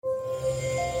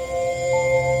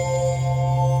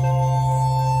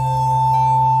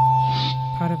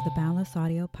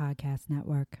Audio Podcast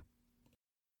Network.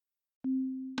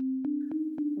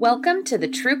 Welcome to the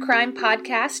True Crime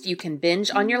Podcast you can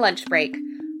binge on your lunch break.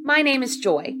 My name is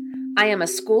Joy. I am a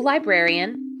school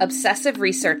librarian, obsessive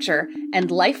researcher,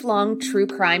 and lifelong true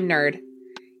crime nerd.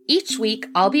 Each week,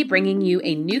 I'll be bringing you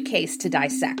a new case to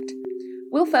dissect.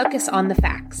 We'll focus on the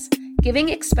facts, giving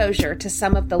exposure to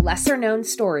some of the lesser-known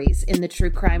stories in the true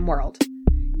crime world.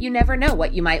 You never know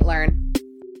what you might learn.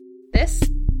 This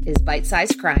is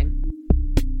Bite-Sized Crime.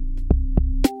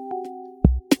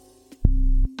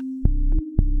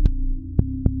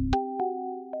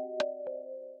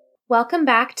 Welcome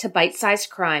back to Bite-Sized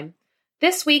Crime.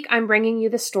 This week, I'm bringing you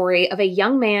the story of a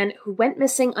young man who went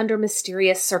missing under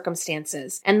mysterious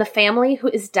circumstances and the family who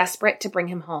is desperate to bring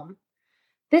him home.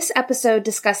 This episode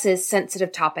discusses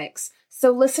sensitive topics,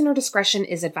 so listener discretion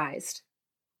is advised.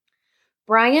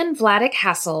 Brian Vladek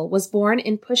Hasel was born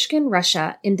in Pushkin,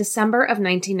 Russia in December of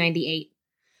 1998.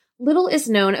 Little is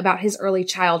known about his early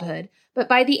childhood, but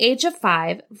by the age of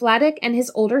 5, Vladek and his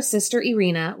older sister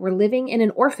Irina were living in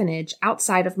an orphanage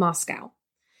outside of Moscow.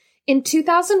 In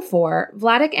 2004,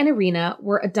 Vladek and Irina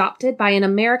were adopted by an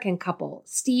American couple,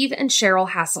 Steve and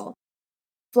Cheryl Hasel.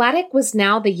 Vladek was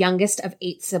now the youngest of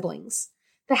 8 siblings.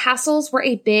 The Hasels were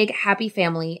a big, happy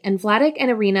family, and Vladek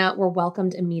and Irina were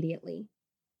welcomed immediately.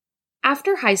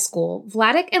 After high school,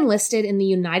 Vladek enlisted in the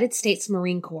United States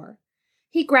Marine Corps.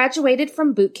 He graduated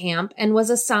from boot camp and was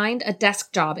assigned a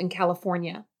desk job in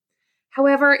California.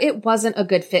 However, it wasn't a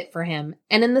good fit for him,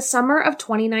 and in the summer of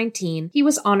 2019, he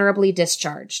was honorably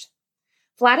discharged.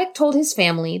 Vladek told his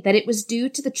family that it was due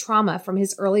to the trauma from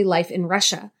his early life in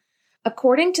Russia.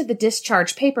 According to the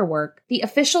discharge paperwork, the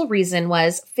official reason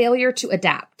was failure to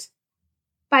adapt.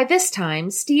 By this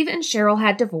time, Steve and Cheryl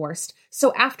had divorced,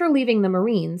 so after leaving the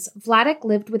Marines, Vladek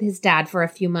lived with his dad for a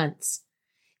few months.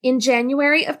 In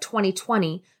January of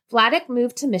 2020, Vladek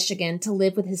moved to Michigan to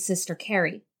live with his sister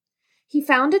Carrie. He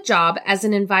found a job as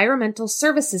an environmental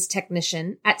services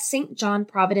technician at St. John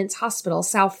Providence Hospital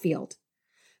Southfield.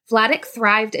 Vladek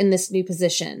thrived in this new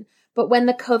position, but when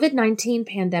the COVID-19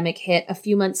 pandemic hit a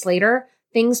few months later,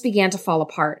 things began to fall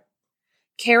apart.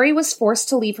 Carrie was forced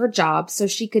to leave her job so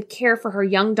she could care for her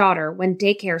young daughter when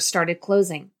daycare started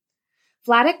closing.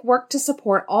 Vladek worked to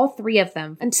support all 3 of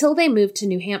them until they moved to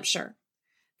New Hampshire.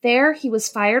 There, he was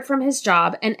fired from his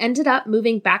job and ended up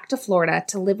moving back to Florida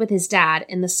to live with his dad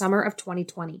in the summer of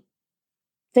 2020.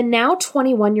 The now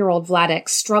 21-year-old Vladek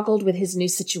struggled with his new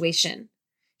situation.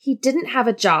 He didn't have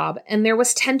a job, and there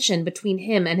was tension between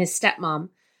him and his stepmom,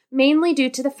 mainly due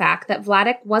to the fact that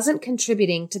Vladek wasn't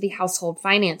contributing to the household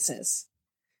finances.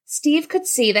 Steve could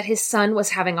see that his son was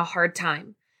having a hard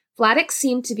time. Vladek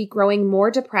seemed to be growing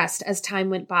more depressed as time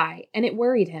went by, and it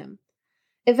worried him.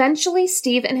 Eventually,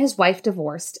 Steve and his wife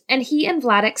divorced, and he and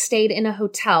Vladek stayed in a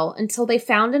hotel until they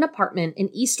found an apartment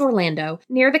in East Orlando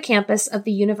near the campus of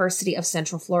the University of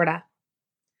Central Florida.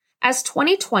 As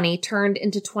 2020 turned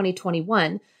into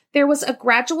 2021, there was a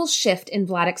gradual shift in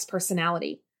Vladek's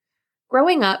personality.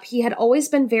 Growing up, he had always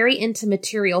been very into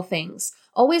material things,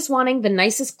 always wanting the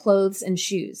nicest clothes and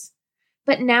shoes.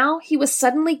 But now he was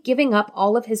suddenly giving up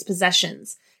all of his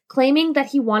possessions, claiming that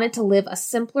he wanted to live a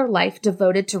simpler life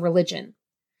devoted to religion.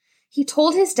 He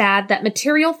told his dad that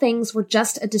material things were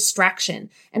just a distraction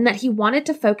and that he wanted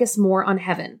to focus more on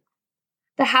heaven.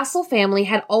 The Hasel family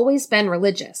had always been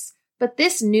religious, but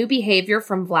this new behavior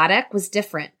from Vladek was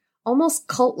different, almost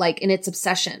cult-like in its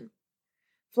obsession.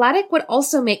 Vladek would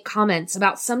also make comments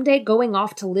about someday going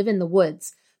off to live in the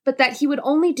woods, but that he would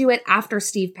only do it after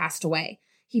Steve passed away.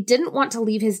 He didn't want to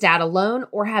leave his dad alone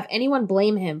or have anyone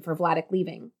blame him for Vladek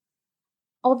leaving.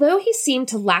 Although he seemed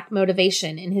to lack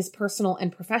motivation in his personal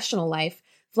and professional life,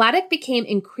 Vladek became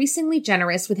increasingly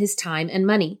generous with his time and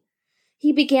money.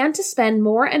 He began to spend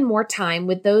more and more time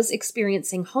with those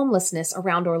experiencing homelessness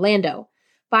around Orlando,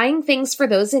 buying things for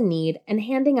those in need and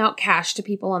handing out cash to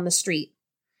people on the street.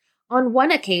 On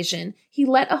one occasion, he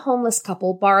let a homeless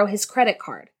couple borrow his credit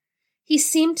card. He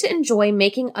seemed to enjoy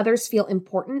making others feel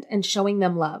important and showing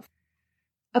them love.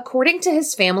 According to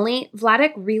his family,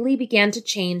 Vladek really began to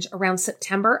change around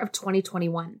September of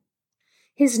 2021.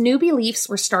 His new beliefs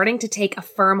were starting to take a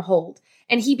firm hold,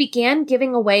 and he began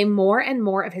giving away more and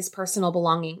more of his personal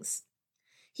belongings.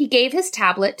 He gave his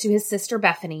tablet to his sister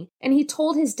Bethany, and he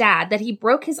told his dad that he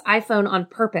broke his iPhone on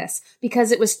purpose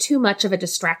because it was too much of a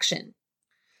distraction.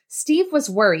 Steve was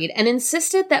worried and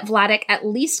insisted that Vladek at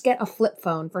least get a flip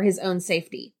phone for his own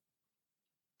safety.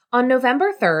 On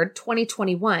November 3rd,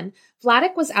 2021,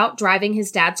 Vladek was out driving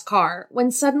his dad's car when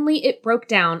suddenly it broke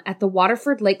down at the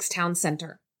Waterford Lakes Town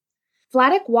Center.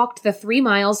 Vladek walked the 3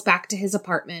 miles back to his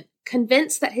apartment,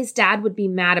 convinced that his dad would be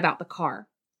mad about the car.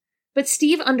 But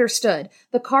Steve understood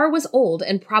the car was old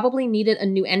and probably needed a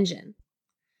new engine.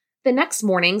 The next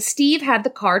morning, Steve had the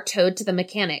car towed to the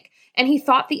mechanic, and he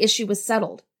thought the issue was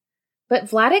settled. But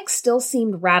Vladek still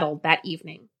seemed rattled that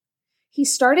evening. He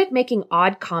started making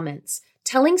odd comments,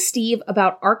 telling Steve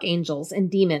about archangels and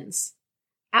demons.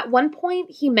 At one point,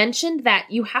 he mentioned that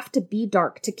you have to be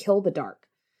dark to kill the dark.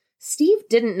 Steve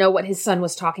didn't know what his son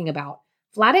was talking about.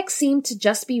 Vladek seemed to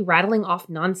just be rattling off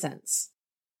nonsense.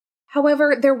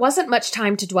 However, there wasn't much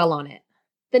time to dwell on it.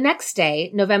 The next day,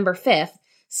 November 5th,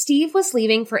 Steve was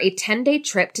leaving for a 10-day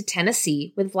trip to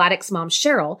Tennessee with Vladek's mom,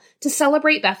 Cheryl, to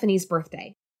celebrate Bethany's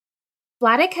birthday.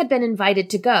 Vladek had been invited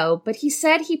to go, but he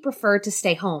said he preferred to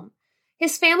stay home.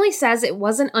 His family says it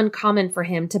wasn't uncommon for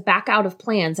him to back out of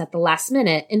plans at the last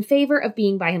minute in favor of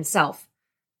being by himself.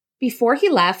 Before he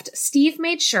left, Steve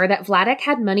made sure that Vladek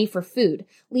had money for food,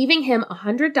 leaving him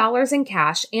 $100 in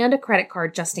cash and a credit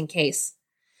card just in case.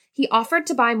 He offered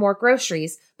to buy more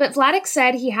groceries, but Vladek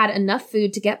said he had enough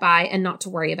food to get by and not to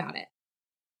worry about it.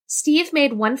 Steve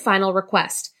made one final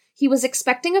request. He was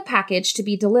expecting a package to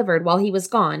be delivered while he was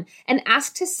gone and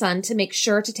asked his son to make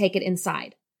sure to take it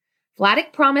inside.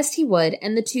 Vladek promised he would,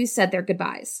 and the two said their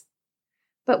goodbyes.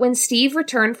 But when Steve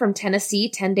returned from Tennessee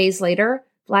 10 days later,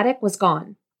 Vladek was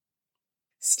gone.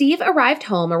 Steve arrived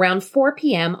home around 4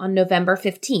 p.m. on November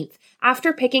 15th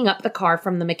after picking up the car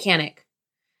from the mechanic.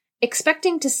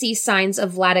 Expecting to see signs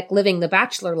of Vladek living the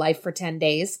bachelor life for 10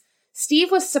 days, Steve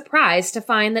was surprised to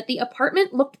find that the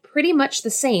apartment looked pretty much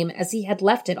the same as he had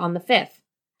left it on the 5th.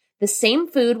 The same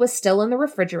food was still in the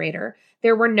refrigerator,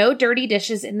 there were no dirty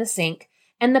dishes in the sink,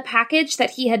 and the package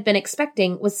that he had been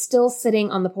expecting was still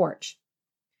sitting on the porch.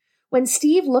 When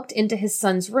Steve looked into his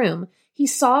son's room, he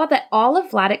saw that all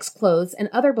of Vladek's clothes and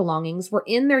other belongings were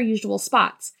in their usual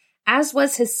spots, as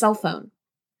was his cell phone.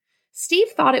 Steve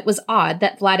thought it was odd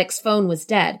that Vladek's phone was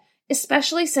dead,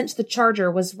 especially since the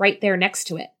charger was right there next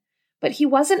to it, but he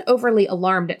wasn't overly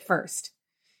alarmed at first.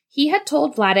 He had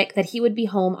told Vladek that he would be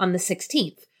home on the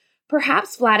 16th.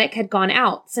 Perhaps Vladek had gone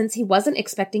out since he wasn't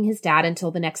expecting his dad until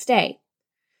the next day.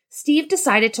 Steve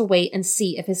decided to wait and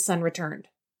see if his son returned.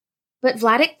 But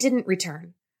Vladek didn't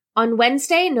return. On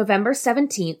Wednesday, November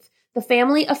 17th, the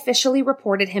family officially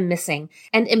reported him missing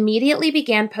and immediately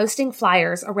began posting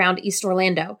flyers around East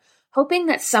Orlando, hoping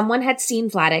that someone had seen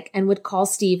Vladek and would call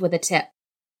Steve with a tip.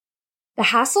 The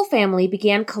Hasel family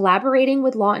began collaborating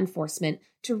with law enforcement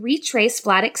to retrace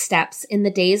Vladek's steps in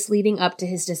the days leading up to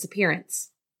his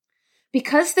disappearance.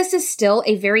 Because this is still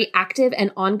a very active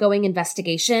and ongoing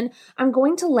investigation, I'm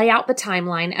going to lay out the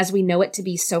timeline as we know it to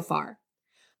be so far.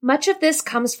 Much of this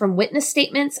comes from witness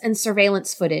statements and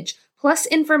surveillance footage, plus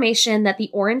information that the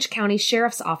Orange County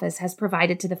Sheriff's Office has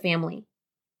provided to the family.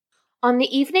 On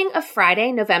the evening of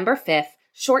Friday, November 5th,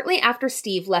 shortly after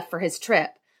Steve left for his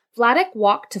trip, Vladek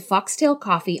walked to Foxtail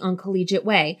Coffee on Collegiate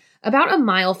Way, about a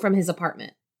mile from his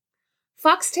apartment.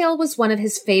 Foxtail was one of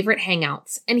his favorite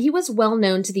hangouts, and he was well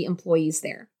known to the employees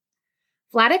there.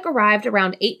 Vladek arrived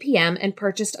around 8 p.m. and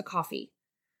purchased a coffee.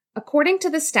 According to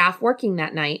the staff working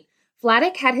that night,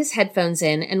 Vladek had his headphones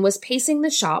in and was pacing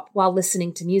the shop while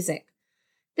listening to music.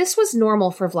 This was normal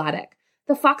for Vladek.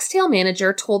 The Foxtail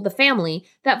manager told the family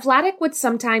that Vladek would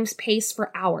sometimes pace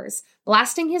for hours,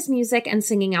 blasting his music and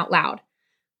singing out loud.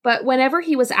 But whenever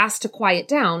he was asked to quiet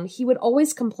down, he would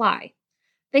always comply.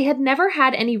 They had never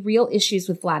had any real issues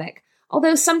with Vladek,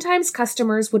 although sometimes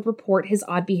customers would report his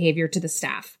odd behavior to the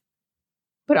staff.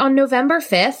 But on November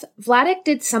 5th, Vladek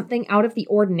did something out of the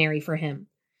ordinary for him.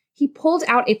 He pulled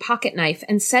out a pocket knife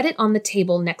and set it on the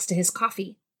table next to his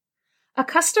coffee. A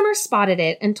customer spotted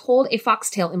it and told a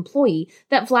Foxtail employee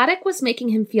that Vladek was making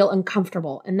him feel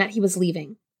uncomfortable and that he was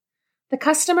leaving. The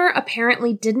customer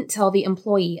apparently didn't tell the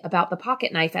employee about the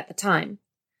pocket knife at the time.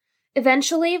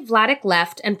 Eventually, Vladek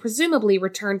left and presumably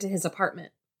returned to his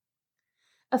apartment.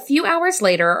 A few hours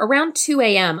later, around 2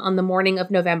 a.m. on the morning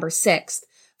of November 6th,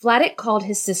 Vladek called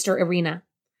his sister Irina.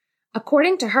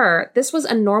 According to her, this was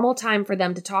a normal time for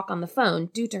them to talk on the phone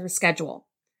due to her schedule.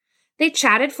 They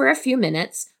chatted for a few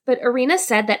minutes, but Irina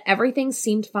said that everything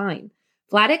seemed fine.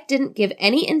 Vladek didn't give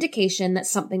any indication that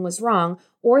something was wrong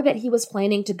or that he was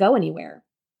planning to go anywhere.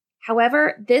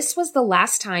 However, this was the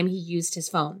last time he used his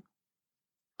phone.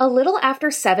 A little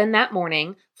after 7 that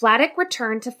morning, Vladek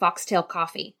returned to Foxtail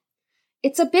Coffee.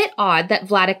 It's a bit odd that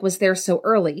Vladek was there so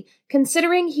early,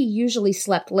 considering he usually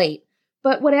slept late,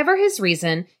 but whatever his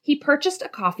reason, he purchased a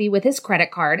coffee with his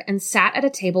credit card and sat at a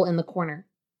table in the corner.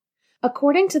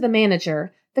 According to the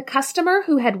manager, the customer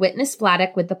who had witnessed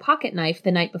Vladek with the pocket knife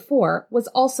the night before was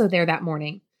also there that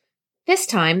morning. This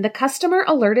time, the customer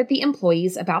alerted the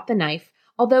employees about the knife,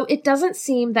 although it doesn't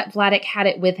seem that Vladek had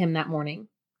it with him that morning.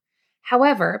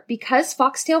 However, because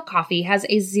Foxtail Coffee has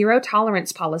a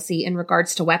zero-tolerance policy in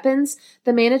regards to weapons,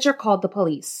 the manager called the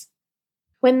police.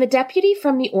 When the deputy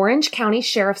from the Orange County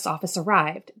Sheriff's Office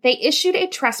arrived, they issued a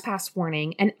trespass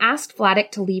warning and asked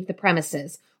Vladek to leave the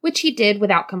premises, which he did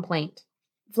without complaint.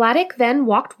 Vladek then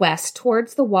walked west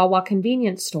towards the Wawa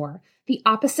convenience store, the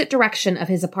opposite direction of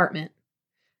his apartment.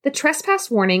 The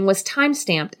trespass warning was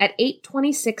time-stamped at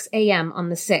 8:26 a.m. on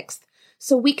the 6th,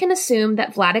 so we can assume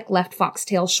that Vladek left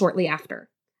Foxtail shortly after.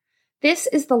 This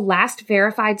is the last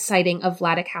verified sighting of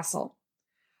Vladek Hasel.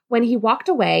 When he walked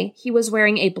away, he was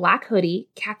wearing a black hoodie,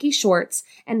 khaki shorts,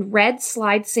 and red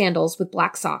slide sandals with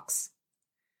black socks.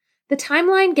 The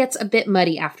timeline gets a bit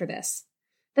muddy after this.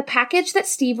 The package that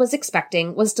Steve was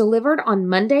expecting was delivered on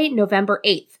Monday, November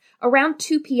 8th, around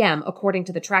 2 p.m. according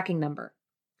to the tracking number.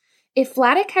 If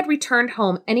Vladek had returned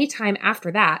home any time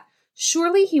after that,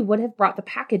 surely he would have brought the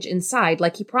package inside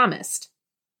like he promised.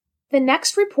 The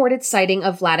next reported sighting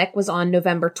of Vladek was on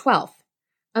November 12th.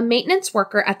 A maintenance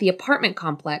worker at the apartment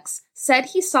complex said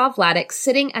he saw Vladek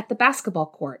sitting at the basketball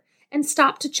court and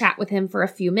stopped to chat with him for a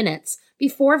few minutes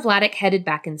before Vladek headed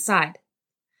back inside.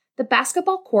 The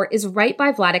basketball court is right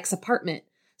by Vladek's apartment,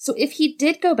 so if he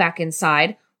did go back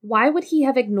inside, why would he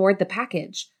have ignored the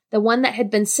package, the one that had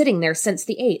been sitting there since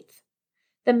the 8th?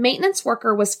 The maintenance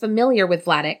worker was familiar with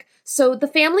Vladek, so the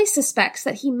family suspects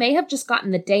that he may have just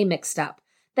gotten the day mixed up,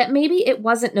 that maybe it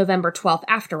wasn't November 12th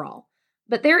after all.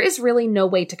 But there is really no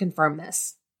way to confirm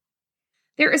this.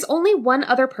 There is only one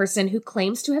other person who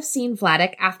claims to have seen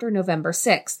Vladek after November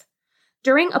 6th.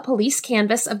 During a police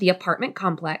canvass of the apartment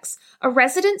complex, a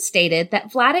resident stated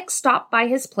that Vladek stopped by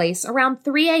his place around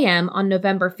 3 a.m. on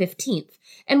November 15th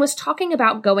and was talking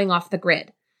about going off the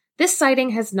grid. This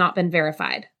sighting has not been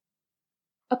verified.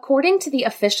 According to the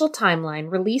official timeline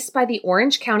released by the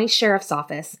Orange County Sheriff's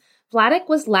Office, Vladek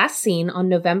was last seen on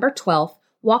November 12th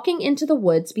walking into the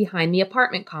woods behind the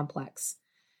apartment complex.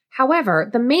 However,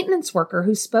 the maintenance worker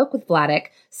who spoke with Vladek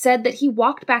said that he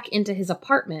walked back into his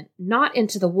apartment, not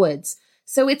into the woods,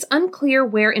 so it's unclear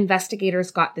where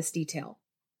investigators got this detail.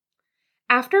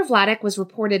 After Vladek was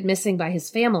reported missing by his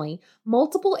family,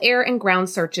 multiple air and ground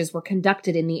searches were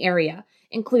conducted in the area,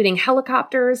 including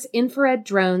helicopters, infrared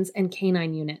drones, and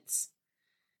canine units.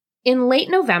 In late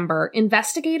November,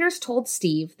 investigators told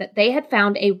Steve that they had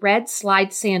found a red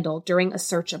slide sandal during a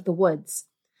search of the woods.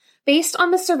 Based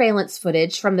on the surveillance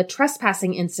footage from the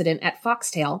trespassing incident at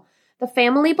Foxtail, the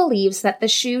family believes that the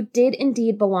shoe did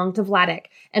indeed belong to Vladek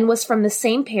and was from the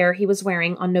same pair he was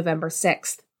wearing on November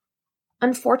 6th.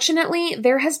 Unfortunately,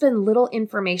 there has been little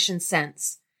information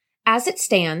since. As it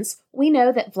stands, we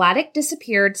know that Vladek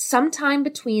disappeared sometime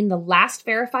between the last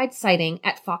verified sighting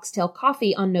at Foxtail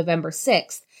Coffee on November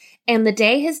 6th and the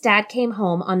day his dad came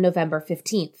home on November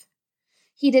 15th.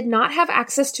 He did not have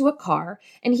access to a car,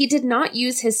 and he did not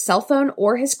use his cell phone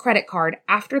or his credit card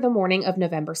after the morning of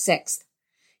November 6th.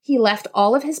 He left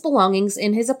all of his belongings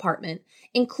in his apartment,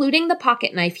 including the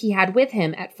pocket knife he had with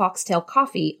him at Foxtail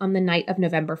Coffee on the night of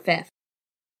November 5th.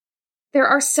 There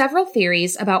are several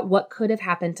theories about what could have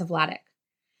happened to Vladek.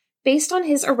 Based on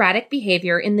his erratic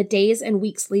behavior in the days and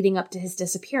weeks leading up to his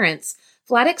disappearance,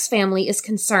 Vladek's family is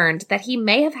concerned that he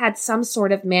may have had some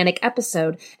sort of manic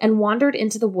episode and wandered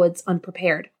into the woods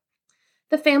unprepared.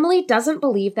 The family doesn't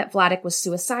believe that Vladek was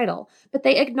suicidal, but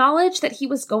they acknowledge that he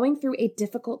was going through a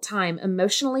difficult time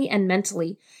emotionally and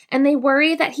mentally, and they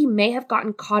worry that he may have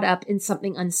gotten caught up in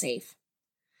something unsafe.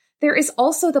 There is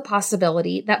also the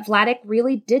possibility that Vladek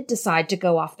really did decide to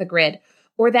go off the grid,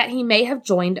 or that he may have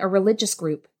joined a religious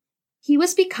group. He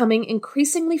was becoming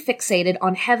increasingly fixated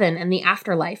on heaven and the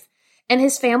afterlife, and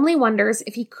his family wonders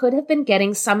if he could have been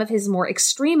getting some of his more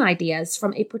extreme ideas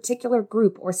from a particular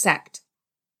group or sect.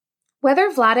 Whether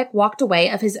Vladek walked away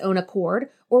of his own accord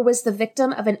or was the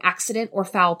victim of an accident or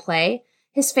foul play,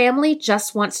 his family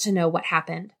just wants to know what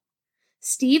happened.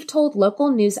 Steve told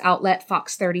local news outlet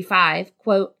Fox 35,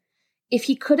 quote, "If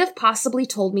he could have possibly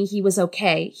told me he was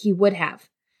okay, he would have.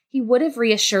 He would have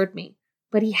reassured me,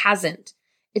 but he hasn't.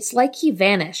 It's like he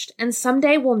vanished, and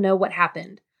someday we'll know what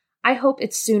happened. I hope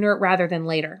it's sooner rather than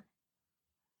later."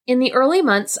 In the early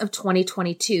months of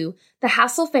 2022, the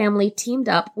Hasel family teamed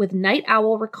up with Night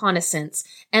Owl Reconnaissance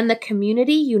and the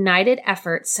Community United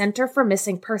Effort Center for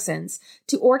Missing Persons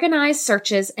to organize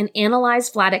searches and analyze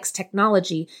Vladek's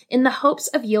technology in the hopes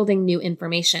of yielding new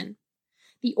information.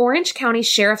 The Orange County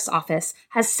Sheriff's Office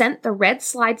has sent the red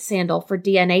slide sandal for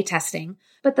DNA testing,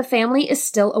 but the family is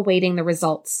still awaiting the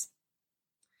results.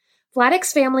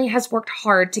 Vladek's family has worked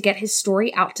hard to get his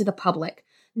story out to the public,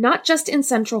 not just in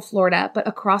Central Florida, but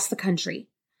across the country.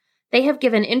 They have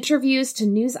given interviews to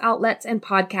news outlets and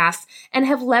podcasts and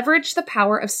have leveraged the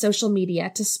power of social media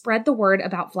to spread the word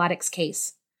about Vladek's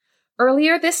case.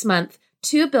 Earlier this month,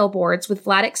 2 billboards with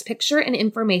Vladek's picture and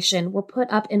information were put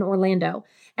up in Orlando,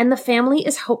 and the family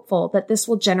is hopeful that this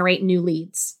will generate new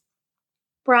leads.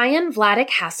 Brian Vladek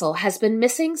Hasel has been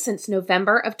missing since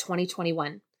November of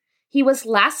 2021. He was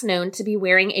last known to be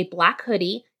wearing a black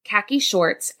hoodie, khaki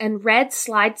shorts, and red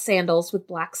slide sandals with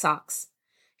black socks.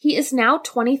 He is now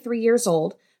 23 years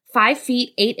old, 5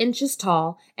 feet 8 inches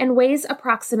tall, and weighs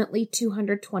approximately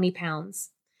 220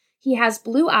 pounds. He has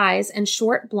blue eyes and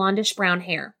short blondish brown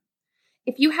hair.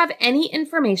 If you have any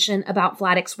information about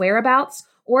Vladek's whereabouts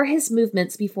or his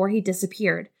movements before he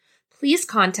disappeared, please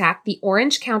contact the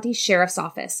Orange County Sheriff's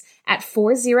Office at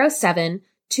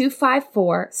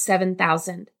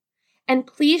 407-254-7000. And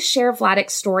please share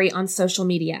Vladek's story on social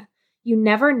media. You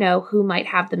never know who might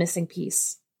have the missing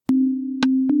piece.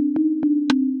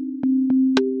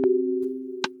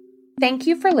 Thank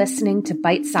you for listening to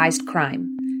Bite-Sized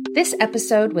Crime. This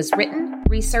episode was written,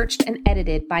 researched, and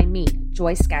edited by me,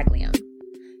 Joy Scaglione.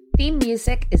 Theme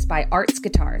music is by Arts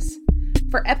Guitars.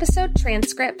 For episode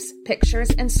transcripts,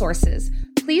 pictures, and sources,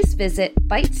 please visit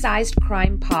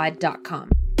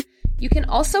bitesizedcrimepod.com. You can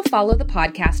also follow the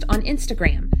podcast on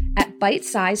Instagram at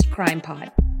bitesizedcrimepod.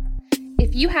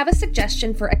 If you have a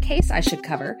suggestion for a case I should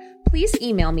cover, please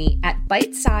email me at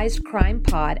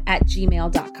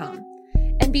bitesizedcrimepod@gmail.com.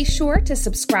 And be sure to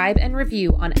subscribe and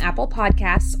review on Apple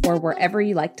Podcasts or wherever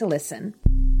you like to listen.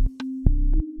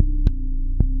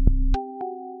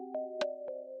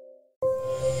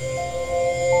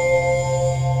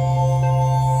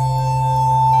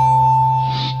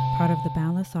 Part of the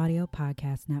Boundless Audio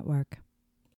Podcast Network.